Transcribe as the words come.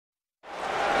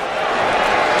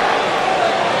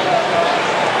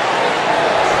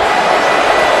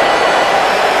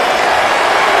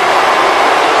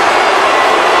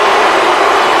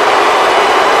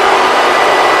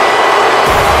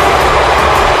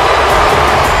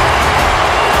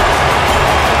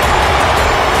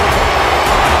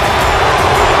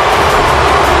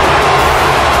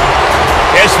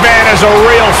is a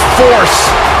real force.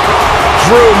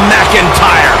 Drew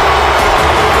McIntyre.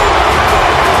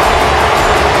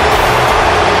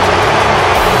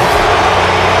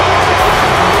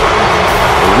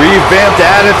 Revamped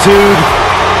attitude,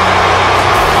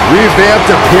 revamped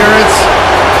appearance.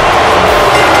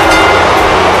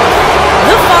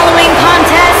 The following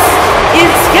contest is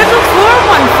scheduled for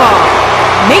one fall.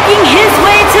 Making his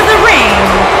way to the ring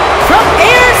from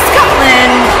Ayr,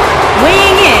 Scotland,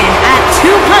 weighing in at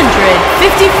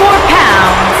 254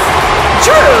 pounds,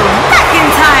 Drew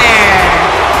McIntyre.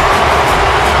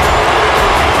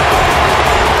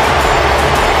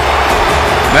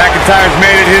 McIntyre's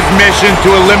made it his mission to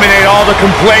eliminate all the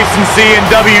complacency in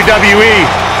WWE.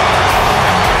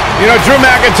 You know, Drew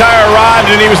McIntyre arrived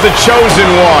and he was the chosen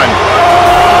one.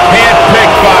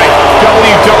 Handpicked by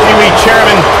WWE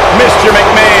Chairman Mr.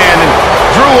 McMahon. And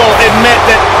Drew will admit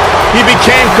that he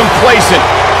became complacent.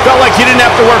 Felt like he didn't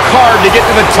have to work hard to get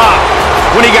to the top.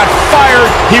 When he got fired,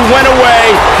 he went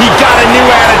away, he got a new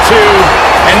attitude,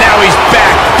 and now he's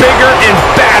back bigger and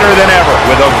badder than ever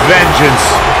with a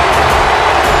vengeance.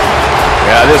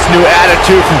 Yeah, this new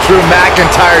attitude from Drew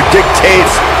McIntyre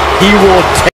dictates he will take